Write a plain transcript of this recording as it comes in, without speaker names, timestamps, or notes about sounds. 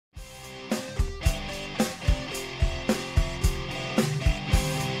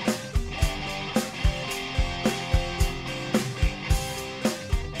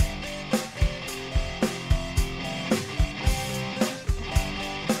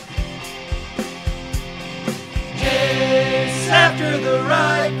the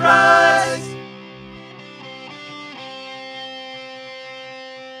right price.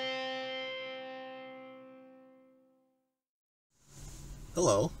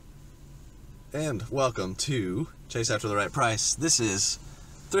 Hello, and welcome to Chase After the Right Price. This is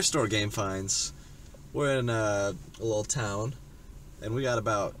Thrift Store Game Finds. We're in a little town, and we got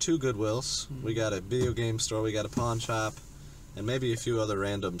about 2 Goodwills. We got a video game store, we got a pawn shop, and maybe a few other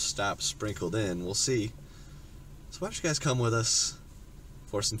random stops sprinkled in. We'll see. So why don't you guys come with us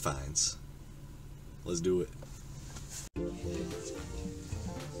for some finds? Let's do it.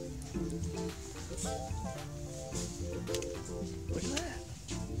 Look at that.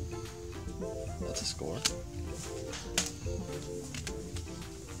 That's a score.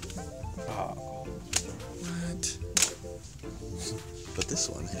 Oh. What? But this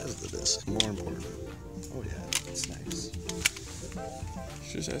one has the disc. More important. Oh yeah, it's nice.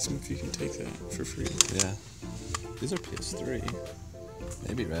 Just ask him if you can take that for free. Yeah. These are PS3.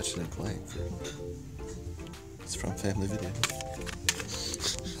 Maybe Ratchet and Clank. It's from Family Video.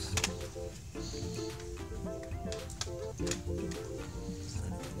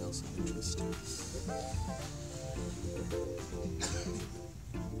 Anything else of interest?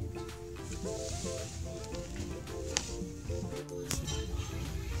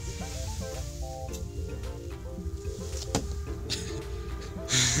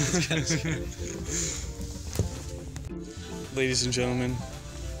 Ladies and gentlemen,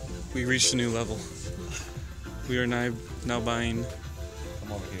 we reached a new level. We are now buying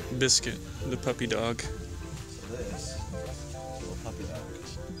Come over here. Biscuit, the puppy dog. So this little puppy dog.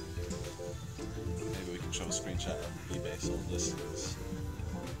 Maybe we can show a screenshot of eBay sold listings.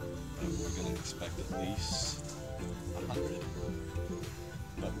 We're gonna expect at least 100,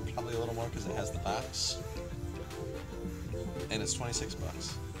 but probably a little more because it has the box, and it's 26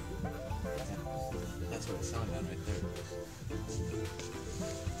 bucks. That's what it's selling at right there.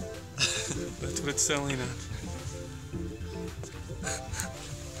 That's what it's selling at.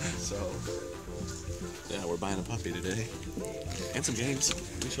 So, yeah, we're buying a puppy today. And some games.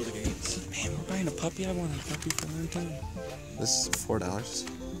 Let me show the games. Man, we're buying a puppy. I wanted a puppy for a long time. This is $4.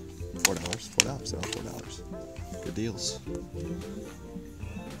 $4. They're all $4. Good deals.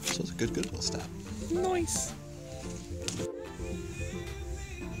 So it's a good Goodwill stop. Nice.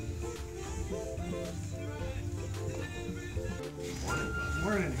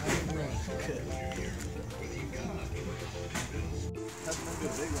 Morning, how you doing? Good.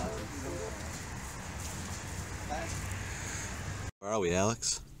 Where are we,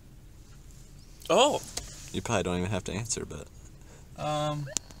 Alex? Oh. You probably don't even have to answer, but... I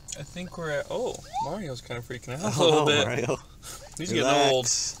think we're at... Oh, Mario's kind of freaking out a little bit. Mario. He's Relax. getting old.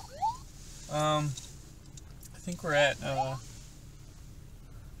 I think we're at the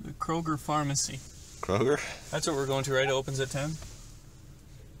Kroger Pharmacy. Kroger? That's what we're going to, right? It opens at 10.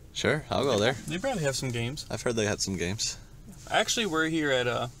 Sure, I'll go there. They probably have some games. I've heard they had some games. Actually, we're here at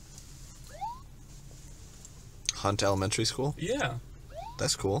Hunt Elementary School? yeah.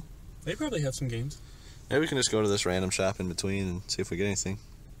 That's cool. They probably have some games. Maybe we can just go to this random shop in between and see if we get anything.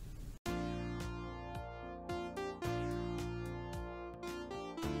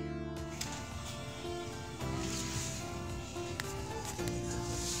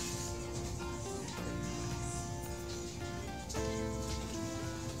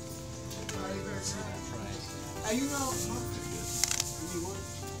 You know,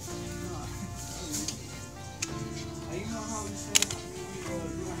 how we say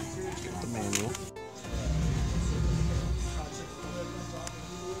The manual.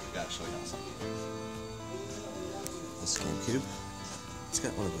 Gotta show y'all something. This GameCube. It's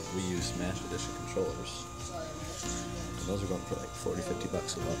got one of the Wii U Smash Edition controllers. And those are going for like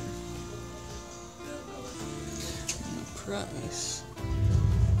 $40-50 a lot. Price.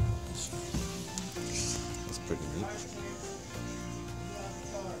 That's pretty neat.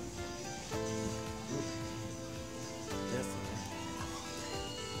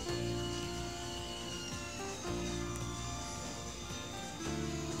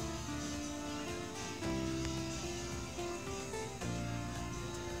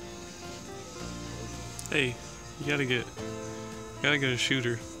 Hey, you gotta get a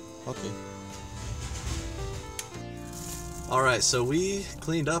shooter. Okay. Alright, so we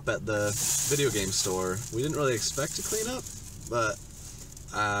cleaned up at the video game store. We didn't really expect to clean up, but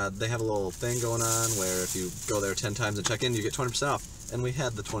they have a little thing going on where if you go there 10 times and check in, you get 20% off. And we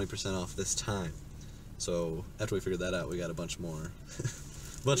had the 20% off this time. So after we figured that out, we got a bunch more.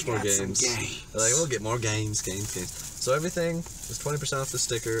 Bunch more games. Like, we'll get more games. So everything was 20% off the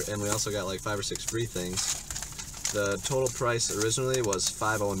sticker, and we also got like 5 or 6 free things. The total price originally was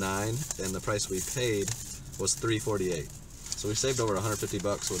 $509, and the price we paid was $348. So we saved over 150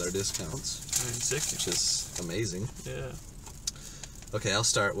 bucks with our discounts, 160. which is amazing. Yeah. Okay, I'll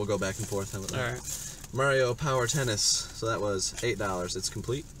start. We'll go back and forth. All right. Mario Power Tennis. So that was $8. It's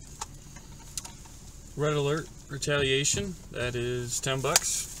complete. Red Alert Retaliation. That is $10.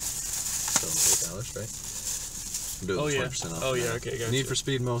 So $8, right? I'm doing 20% off. Oh, now. yeah, okay, gotcha. Need for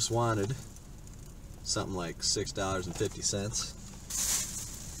Speed Most Wanted. Something like $6.50.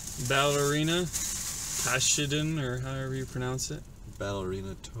 Battle Arena Toshinden, or however you pronounce it. Battle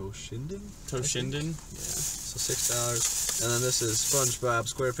Arena Toshinden? Toshinden. Yeah. So $6. And then this is SpongeBob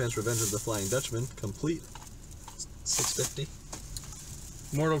SquarePants Revenge of the Flying Dutchman. Complete. $6.50.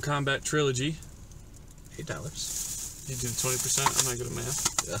 Mortal Kombat Trilogy. $8. You do 20%. I'm not good at math.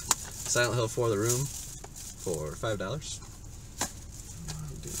 Yeah. Silent Hill For the Room for $5.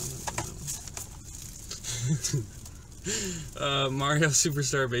 Mario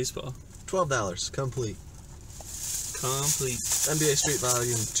Superstar Baseball. $12. Complete. NBA Street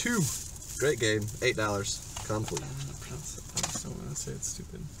Volume 2. Great game. $8. Complete. I don't want to say it's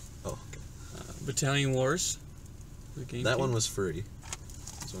stupid. Oh, okay. Battalion Wars. That one was free.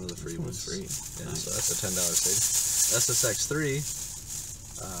 It's one of the free ones. Was free. Yeah, Nice. so that's a $10 savings. SSX3,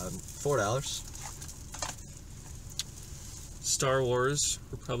 $4. Star Wars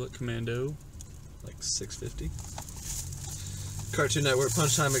Republic Commando. Like $6.50. Cartoon Network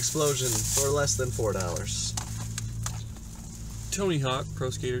Punch Time Explosion for less than $4. Tony Hawk Pro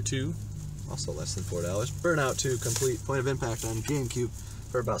Skater 2. Also less than $4. Burnout 2 Complete Point of Impact on GameCube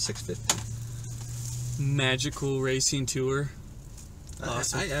for about $6.50. Magical Racing Tour.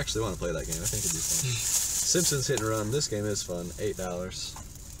 Awesome. I actually want to play that game. I think it'd be fun. Simpsons Hit and Run. This game is fun.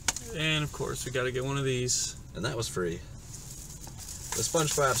 $8. And of course, we got to get one of these. And that was free. The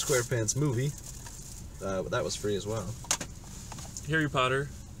SpongeBob SquarePants movie. That was free as well. Harry Potter.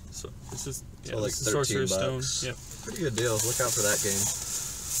 So it's just So like this is Sorcerer's $13. Stone. Yep. Pretty good deals. Look out for that game.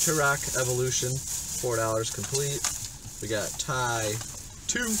 Turok Evolution, $4 complete. We got Tie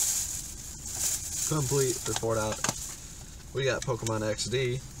 2 complete for $4. We got Pokemon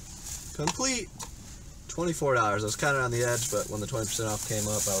XD complete, $24. I was kind of on the edge, but when the 20% off came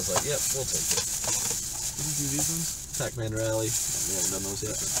up, I was like, yep, we'll take it. Did you do these ones? Pac-Man Rally. We haven't done those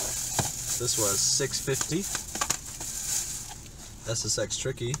yet. This was $6.50. SSX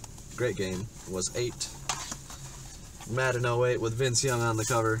Tricky, great game, was $8. Madden 08 with Vince Young on the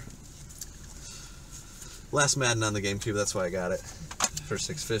cover. Last Madden on the GameCube, that's why I got it for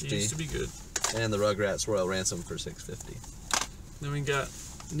 $6.50. It used to be good. And the Rugrats Royal Ransom for $6.50. Then we got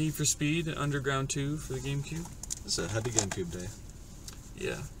Need for Speed Underground 2 for the GameCube. It's a heavy GameCube day.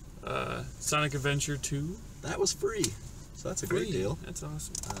 Yeah. Sonic Adventure 2. That was free, so that's a great Free. deal. That's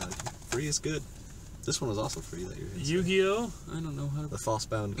awesome. Free is good. This one was also free that you're gonna say. Yu-Gi-Oh! I don't know how to... The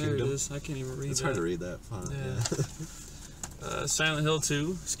Falsebound There Kingdom. it is. I can't even read It's that. hard to read that font. Yeah. Silent Hill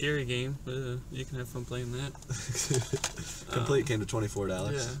 2. Scary game. But, you can have fun playing that. Complete came to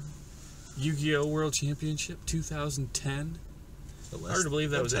 $24. Yeah. Yu-Gi-Oh! World Championship 2010. So less Hard to believe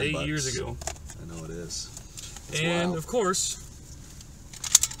that than was 10 8 years bucks. ago. I know it is. It's And wild. of course,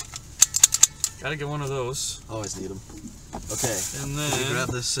 gotta get one of those. Always need them. Okay. And Can you then, grab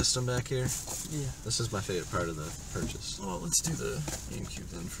this system back here? yeah. This is my favorite part of the purchase. Well, let's do the GameCube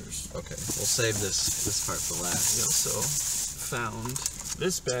then first. Okay. We'll save this part for We last. also found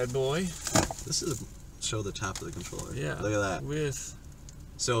this bad boy. This is show the top of the controller. Yeah. Look at that. With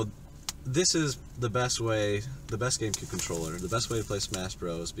So this is the best way, the best GameCube controller, the best way to play Smash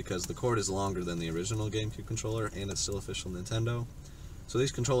Bros. Because the cord is longer than the original GameCube controller and it's still official Nintendo. So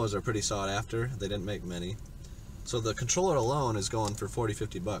these controllers are pretty sought after. They didn't make many. So the controller alone is going for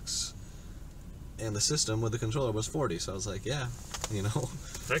 40-50 bucks. And the system with the controller was 40. So I was like, yeah, you know,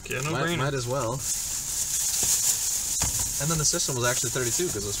 heck yeah, no might brainer. as well. And then the system was actually 32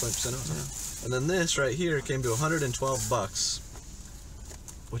 because it was 20% off. Yeah. And then this right here came to 112 bucks.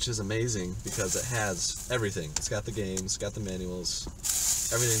 Which is amazing because it has everything. It's got the games, it's got the manuals,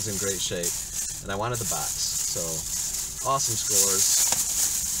 everything's in great shape. And I wanted the box, so awesome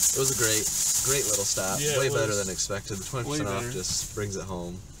scores. It was a great little stop. Yeah, way it better was. than expected. The 20% Way off better. just brings it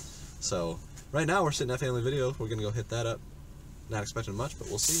home. So right now we're sitting at Family Video. We're gonna go hit that up. Not expecting much, but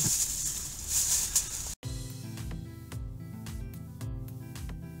we'll see.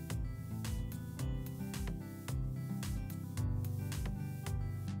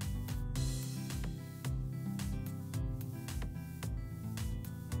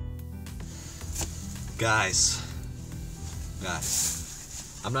 Guys,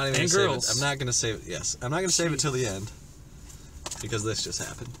 I'm not even gonna And save girls. it. I'm not gonna save it. Yes, I'm not gonna save it till the end because this just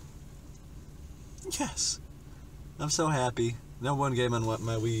happened. Yes, I'm so happy. No one game on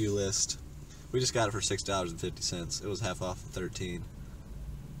my Wii U list. We just got it for $6.50. It was half off of $13.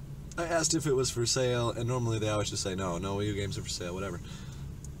 I asked if it was for sale, and normally they always just say, no Wii U games are for sale, whatever.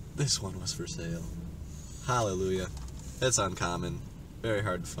 This one was for sale. Hallelujah. It's uncommon. Very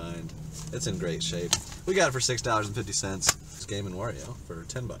hard to find. It's in great shape. We got it for $6.50. It's Game & Wario for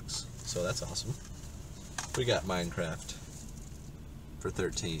 $10. So that's awesome. We got Minecraft for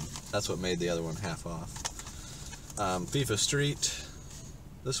 $13. That's what made the other one half off. FIFA Street.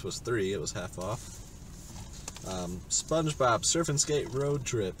 This was $3. It was half off. SpongeBob Surf and Skate Road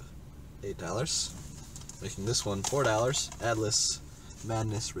Trip. $8. Making this one $4. Atlas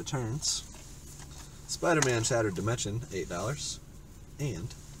Madness Returns. Spider-Man Shattered Dimension, $8.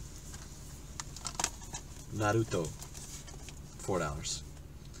 And Naruto, $4.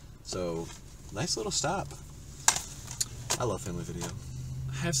 So, nice little stop. I love Family Video.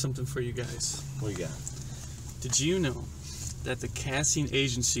 I have something for you guys. What you got? Did you know that the casting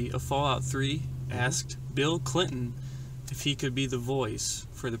agency of Fallout 3 asked Bill Clinton if he could be the voice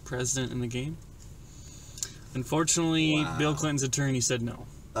for the president in the game? Unfortunately, Wow. Bill Clinton's attorney said no.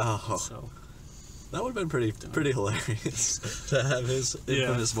 Oh, So, that would have been pretty hilarious to have his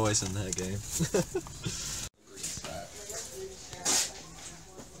infamous voice in that game.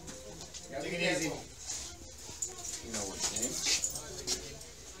 Take it easy. You know what game?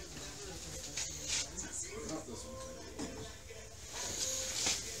 Not this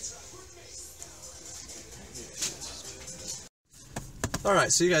one.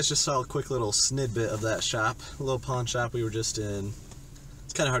 Alright, so you guys just saw a quick little snidbit of that shop. A little pawn shop we were just in.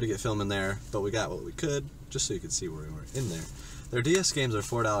 It's kind of hard to get film in there, but we got what we could, just so you could see where we were in there. Their DS games are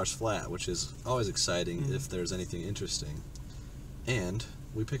 $4 flat, which is always exciting if there's anything interesting. And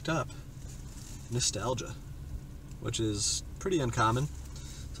we picked up Nostalgia, which is pretty uncommon.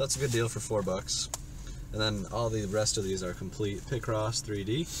 So that's a good deal for $4. And then all the rest of these are complete. Picross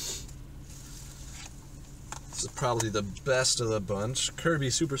 3D. This is probably the best of the bunch. Kirby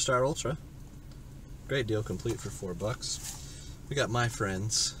Superstar Ultra. Great deal, complete for $4. We got My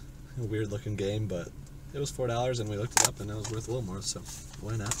Friends, a weird looking game, but it was $4 and we looked it up and it was worth a little more, so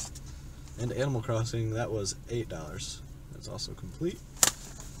why not? And Animal Crossing, that was $8. That's also complete.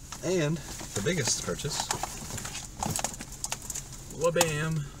 And the biggest purchase,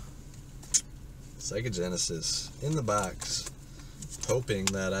 wha-bam! Sega Genesis in the box. Hoping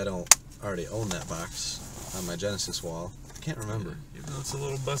that I don't already own that box on my Genesis wall. I can't remember. even though it's a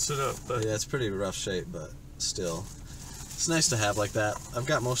little busted up, but Yeah, it's pretty rough shape, but still. It's nice to have like that. I've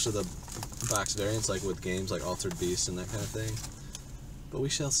got most of the box variants, like with games like Altered Beast and that kind of thing. But we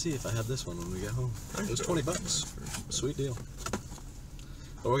shall see if I have this one when we get home. It was $20. Sweet deal.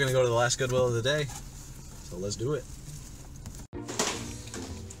 But we're gonna go to the last Goodwill of the day. So let's do it.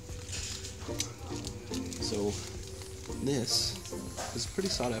 So this is a pretty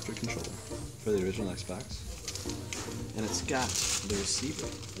sought after controller for the original Xbox. And it's got the receiver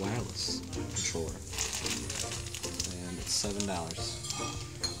wireless controller. And it's $7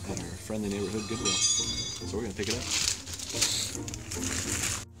 at our friendly neighborhood Goodwill. So we're gonna pick it up.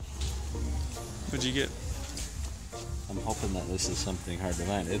 what'd you get? I'm hoping that this is something hard to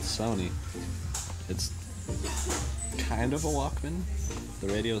find. It's Sony. It's kind of a Walkman. The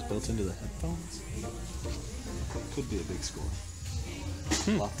radio is built into the headphones. Could be a big score.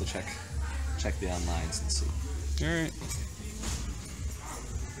 We'll have to check the onlines and see. Alright.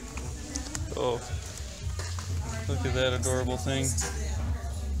 Oh. Look at that adorable thing.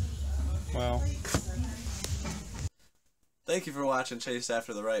 Wow. Thank you for watching Chase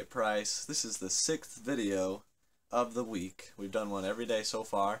After the Right Price. This is the 6th video of the week. We've done one every day so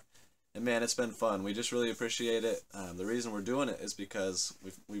far. And man, it's been fun. We just really appreciate it. The reason we're doing it is because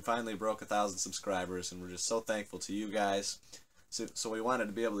we finally broke 1,000 subscribers, and we're just so thankful to you guys. So we wanted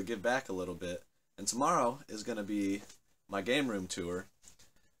to be able to give back a little bit. And tomorrow is going to be my game room tour,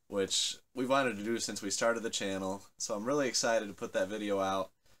 which we wanted to do since we started the channel. So I'm really excited to put that video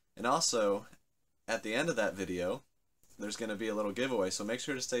out. And also, at the end of that video, there's going to be a little giveaway. So make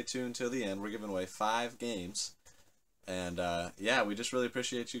sure to stay tuned till the end. We're giving away 5 games. And yeah, we just really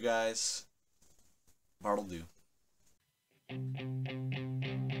appreciate you guys. Bart'll do.